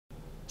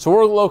So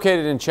we're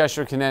located in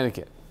Cheshire,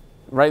 Connecticut,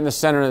 right in the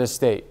center of the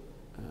state.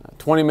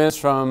 20 minutes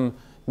from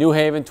New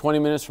Haven, 20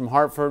 minutes from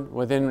Hartford,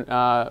 within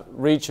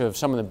reach of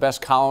some of the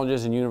best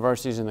colleges and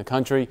universities in the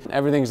country.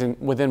 Everything's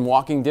within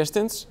walking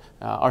distance.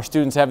 Our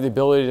students have the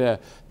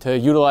ability to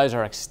utilize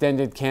our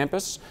extended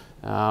campus,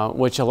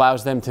 which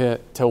allows them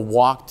to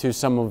walk to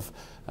some of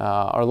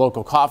our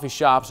local coffee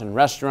shops and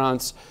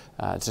restaurants.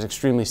 It's an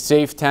extremely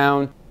safe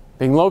town.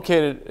 Being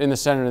located in the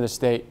center of the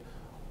state,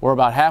 we're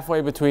about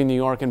halfway between New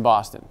York and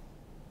Boston.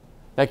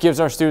 That gives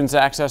our students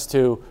access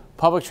to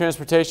public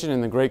transportation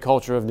and the great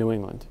culture of New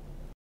England.